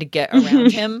annoyed trying to get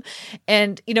around him.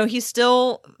 And, you know, he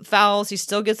still fouls. He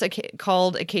still gets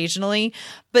called occasionally,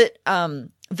 but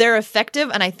they're effective.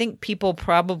 And I think people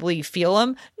probably feel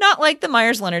them. Not like the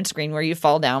Myers Leonard screen where you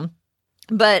fall down,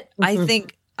 but I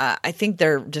think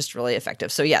they're just really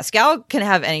effective. So yeah, Scal can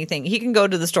have anything. He can go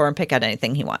to the store and pick out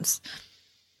anything he wants.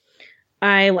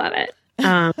 I love it.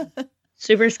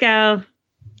 Super Scal,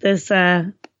 this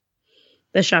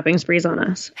shopping spree's on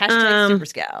us. Hashtag Super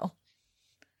Scal.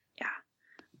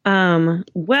 Yeah.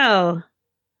 Well,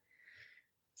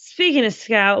 speaking of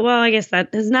Scal, well, I guess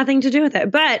that has nothing to do with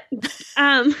it, but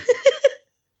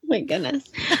my goodness.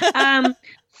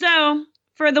 So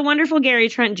for the wonderful Gary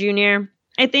Trent Jr.,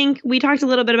 I think we talked a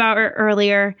little bit about it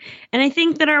earlier, and I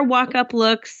think that our walk-up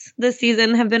looks this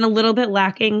season have been a little bit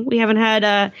lacking. We haven't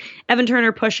had Evan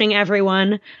Turner pushing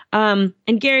everyone, and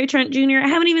Gary Trent Jr., I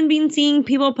haven't even been seeing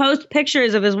people post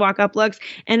pictures of his walk-up looks,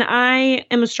 and I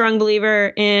am a strong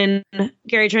believer in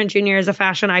Gary Trent Jr. as a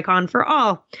fashion icon for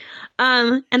all,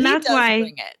 and that's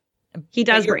why he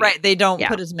does bring it. They don't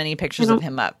put as many pictures of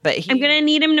him up, but I'm going to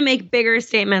need him to make bigger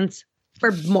statements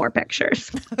for more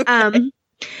pictures. Okay.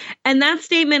 And that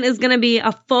statement is going to be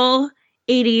a full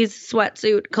 80s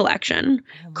sweatsuit collection.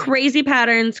 Crazy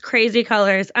patterns, crazy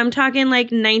colors. I'm talking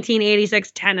like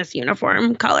 1986 tennis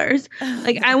uniform colors.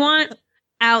 Like I want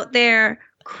out there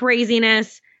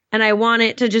craziness, and I want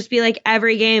it to just be like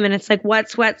every game. And it's like, what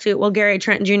sweatsuit will Gary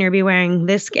Trent Jr. be wearing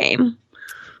this game?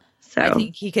 So I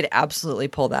think he could absolutely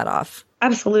pull that off.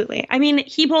 Absolutely. I mean,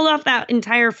 he pulled off that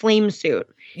entire flame suit.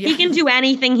 Yeah. He can do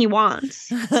anything he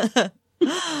wants.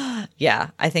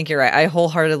 Yeah, I think you're right. I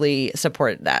wholeheartedly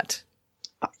support that.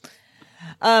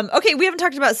 Okay, we haven't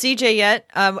talked about CJ yet.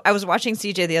 I was watching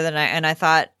CJ the other night, and I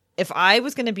thought if I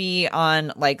was going to be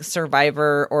on like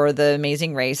Survivor or The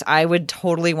Amazing Race, I would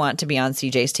totally want to be on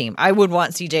CJ's team. I would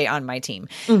want CJ on my team.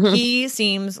 He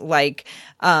seems like,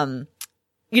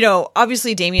 you know,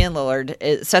 obviously Damian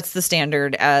Lillard sets the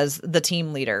standard as the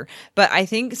team leader, but I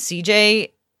think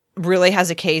CJ really has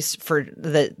a case for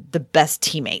the best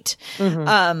teammate.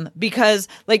 Because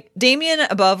like Damian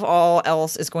above all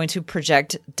else is going to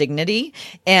project dignity,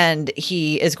 and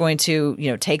he is going to, you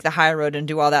know, take the high road and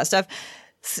do all that stuff.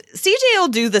 CJ will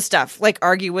do the stuff like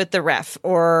argue with the ref,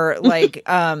 or like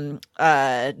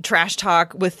trash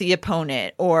talk with the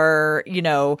opponent, or you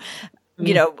know,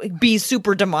 be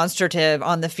super demonstrative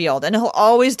on the field, and he'll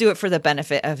always do it for the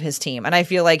benefit of his team. And I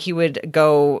feel like he would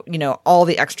go, you know, all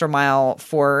the extra mile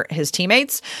for his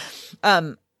teammates.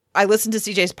 I listen to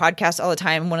CJ's podcast all the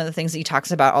time. One of the things that he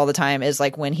talks about all the time is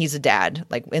like when he's a dad,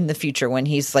 like in the future, when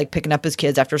he's like picking up his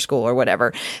kids after school or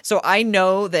whatever. So I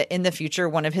know that in the future,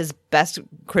 one of his best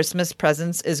Christmas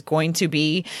presents is going to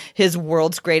be his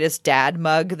world's greatest dad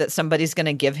mug that somebody's going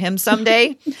to give him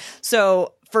someday.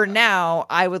 So for now,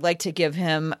 I would like to give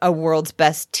him a world's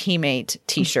best teammate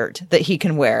t-shirt that he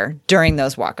can wear during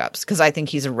those walk-ups, because I think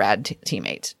he's a rad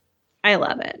teammate. I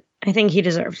love it. I think he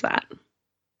deserves that.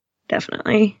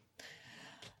 Definitely.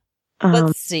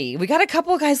 Let's see. We got a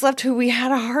couple of guys left who we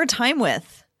had a hard time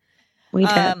with. We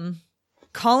did.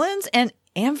 Collins and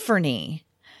Anthony.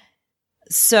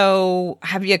 So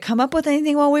have you come up with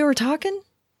anything while we were talking?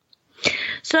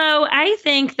 So I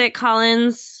think that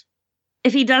Collins,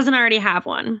 if he doesn't already have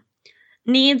one,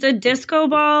 needs a disco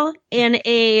ball and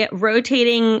a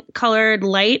rotating colored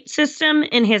light system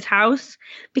in his house.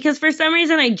 Because for some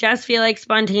reason, I just feel like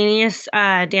spontaneous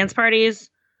dance parties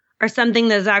are something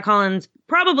that Zach Collins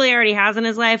probably already has in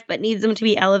his life, but needs them to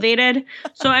be elevated.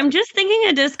 So I'm just thinking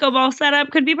a disco ball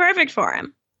setup could be perfect for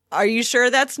him. Are you sure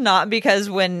that's not because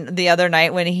when the other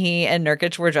night when he and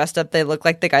Nurkic were dressed up, they looked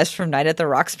like the guys from Night at the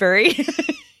Roxbury?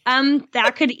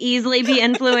 That could easily be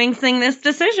influencing this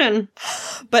decision.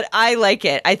 But I like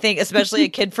it. I think especially a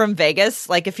kid from Vegas,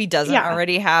 like if he doesn't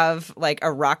already have like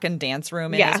a rock and dance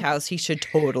room in his house, he should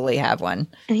totally have one.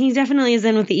 And he definitely is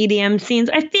in with the EDM scenes.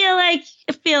 I feel like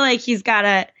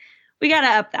we gotta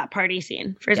up that party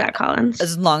scene for Zach Collins.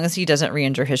 As long as he doesn't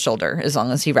re-injure his shoulder, as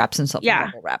long as he wraps himself in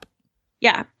bubble wrap.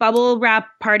 Yeah, bubble wrap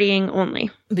partying only.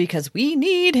 Because we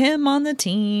need him on the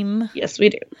team. Yes, we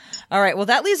do. All right, well,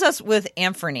 that leaves us with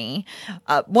Anthony.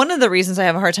 One of the reasons I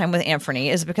have a hard time with Anthony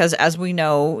is because, as we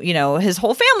know, his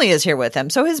whole family is here with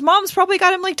him. So his mom's probably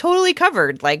got him, like, totally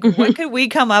covered. Like, what could we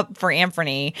come up for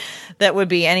Anthony that would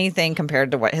be anything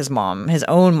compared to what his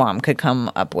own mom could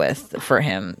come up with for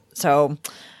him? So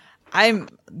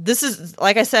this is,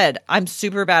 like I said, I'm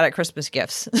super bad at Christmas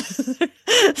gifts.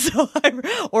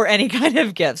 Or any kind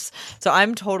of gifts. So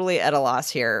I'm totally at a loss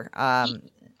here.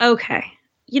 Okay.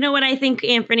 You know what I think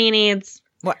Anthony needs?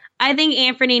 What? I think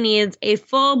Anthony needs a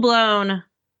full-blown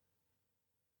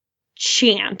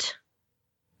chant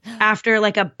after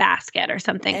like a basket or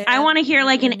something. I want to hear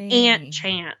like an ant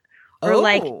chant or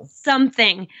like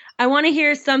something. I want to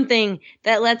hear something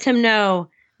that lets him know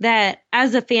that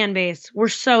as a fan base, we're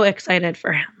so excited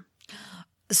for him.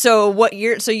 So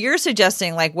you're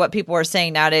suggesting like what people are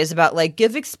saying nowadays about like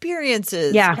give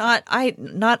experiences, not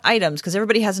items, because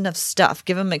everybody has enough stuff.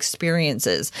 Give them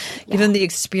experiences. Give them the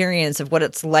experience of what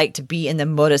it's like to be in the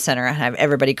Moda Center and have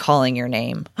everybody calling your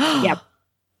name. Yep,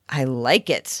 I like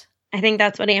it. I think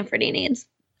that's what Anthony needs.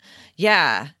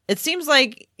 Yeah, it seems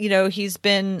like he's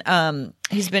been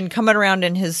coming around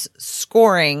in his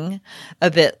scoring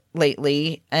a bit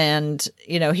lately, and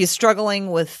he's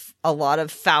struggling with a lot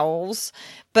of fouls.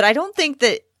 But I don't think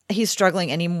that he's struggling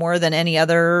any more than any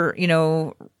other,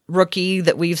 rookie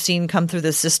that we've seen come through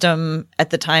the system at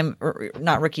the time, or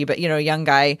not rookie, but, young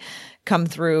guy come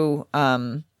through.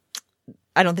 I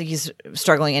don't think he's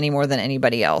struggling any more than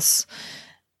anybody else.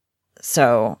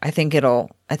 So I think it'll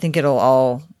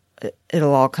all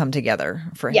come together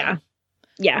for him.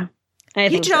 Yeah.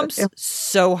 He jumps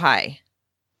so high.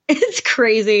 It's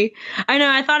crazy. I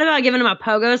know. I thought about giving him a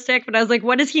pogo stick, but I was like,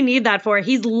 what does he need that for?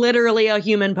 He's literally a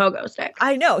human pogo stick.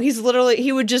 I know.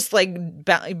 He would just like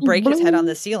break his head on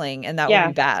the ceiling, and that would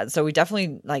be bad. So we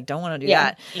definitely don't want to do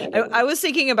that. I was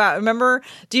thinking about,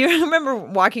 do you remember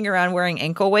walking around wearing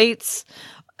ankle weights?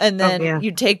 And then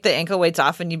you'd take the ankle weights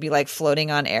off and you'd be like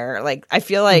floating on air. Like, I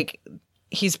feel like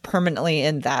he's permanently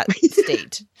in that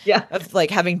state of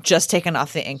like having just taken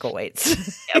off the ankle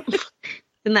weights. Yep.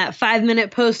 In that 5-minute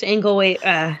post ankle weight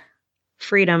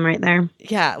freedom right there.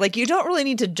 Yeah. Like you don't really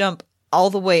need to jump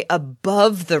all the way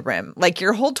above the rim. Like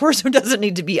your whole torso doesn't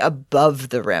need to be above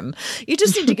the rim. You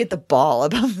just need to get the ball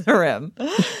above the rim.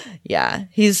 Yeah.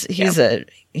 He's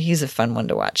a fun one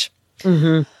to watch.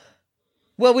 Mm-hmm.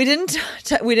 Well, we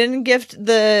didn't gift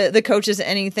the coaches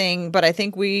anything, but I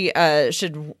think we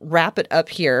should wrap it up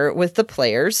here with the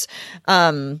players.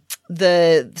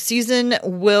 The season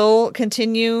will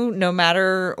continue no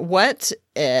matter what.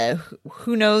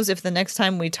 Who knows if the next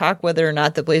time we talk whether or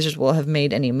not the Blazers will have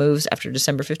made any moves after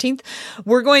December 15th.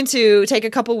 We're going to take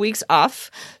a couple weeks off,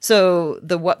 so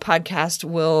the What Podcast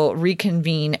will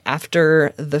reconvene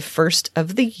after the first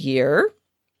of the year.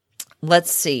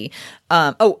 Let's see.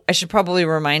 I should probably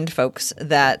remind folks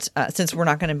that since we're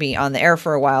not going to be on the air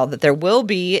for a while, that there will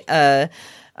be a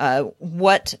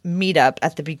What meetup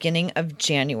at the beginning of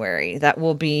January. That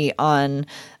will be on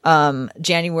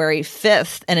January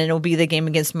 5th, and it'll be the game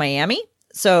against Miami.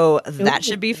 So that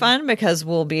should be fun because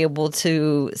we'll be able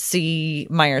to see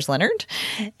Myers Leonard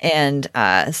and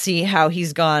see how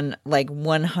he's gone like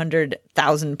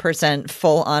 100,000%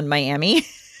 full on Miami.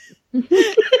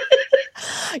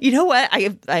 You know what?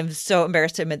 I'm so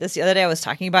embarrassed to admit this. The other day I was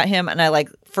talking about him and I like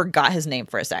forgot his name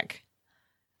for a sec.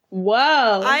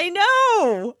 Whoa. I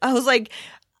know. I was like,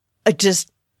 I just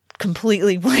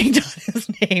completely blanked on his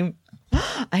name.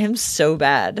 I am so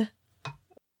bad.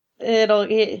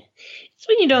 It's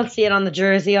when you don't see it on the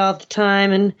jersey all the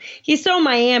time. And he's so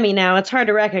Miami now, it's hard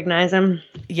to recognize him.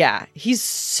 Yeah, he's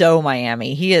so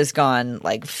Miami. He has gone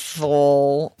like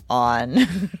full on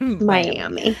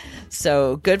Miami.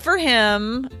 So good for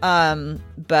him.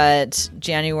 But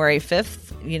January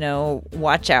 5th,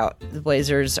 watch out. The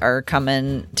Blazers are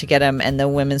coming to get him, and the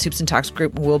Women's Hoops and Talks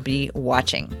group will be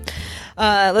watching.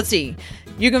 Let's see.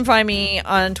 You can find me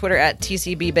on Twitter at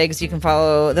TCBBiggs. You can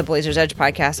follow the Blazers Edge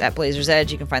podcast at Blazers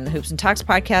Edge. You can find the Hoops and Talks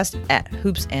podcast at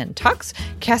Hoops and Talks.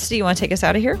 Cassidy, you want to take us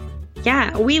out of here?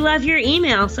 Yeah, we love your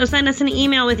email. So send us an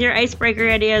email with your icebreaker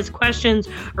ideas, questions,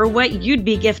 or what you'd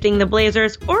be gifting the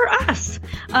Blazers or us.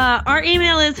 Our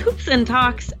email is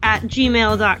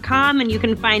hoopsandtalks@gmail.com, and you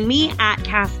can find me at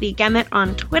Cassidy Gemmett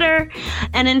on Twitter.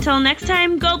 And until next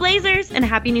time, go Blazers and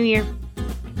Happy New Year.